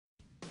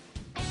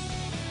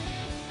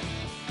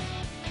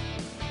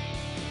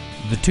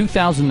the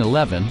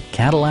 2011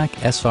 Cadillac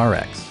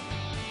SRX.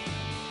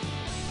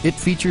 It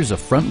features a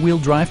front-wheel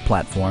drive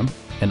platform,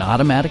 an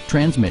automatic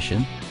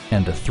transmission,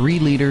 and a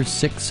 3-liter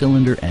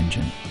 6-cylinder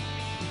engine.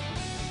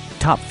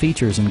 Top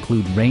features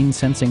include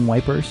rain-sensing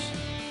wipers,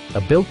 a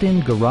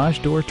built-in garage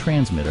door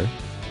transmitter,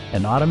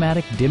 an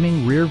automatic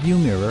dimming rear-view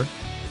mirror,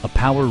 a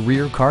power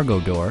rear cargo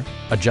door,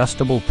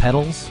 adjustable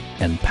pedals,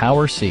 and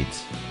power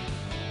seats.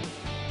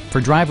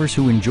 For drivers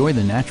who enjoy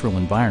the natural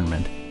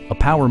environment, a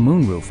power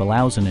moonroof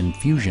allows an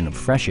infusion of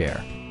fresh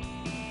air.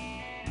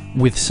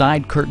 With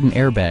side curtain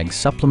airbags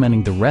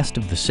supplementing the rest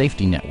of the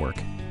safety network,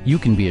 you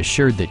can be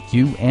assured that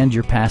you and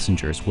your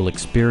passengers will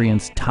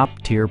experience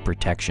top-tier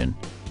protection.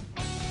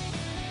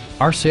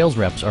 Our sales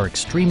reps are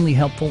extremely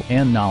helpful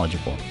and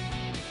knowledgeable.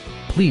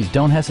 Please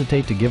don't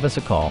hesitate to give us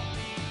a call.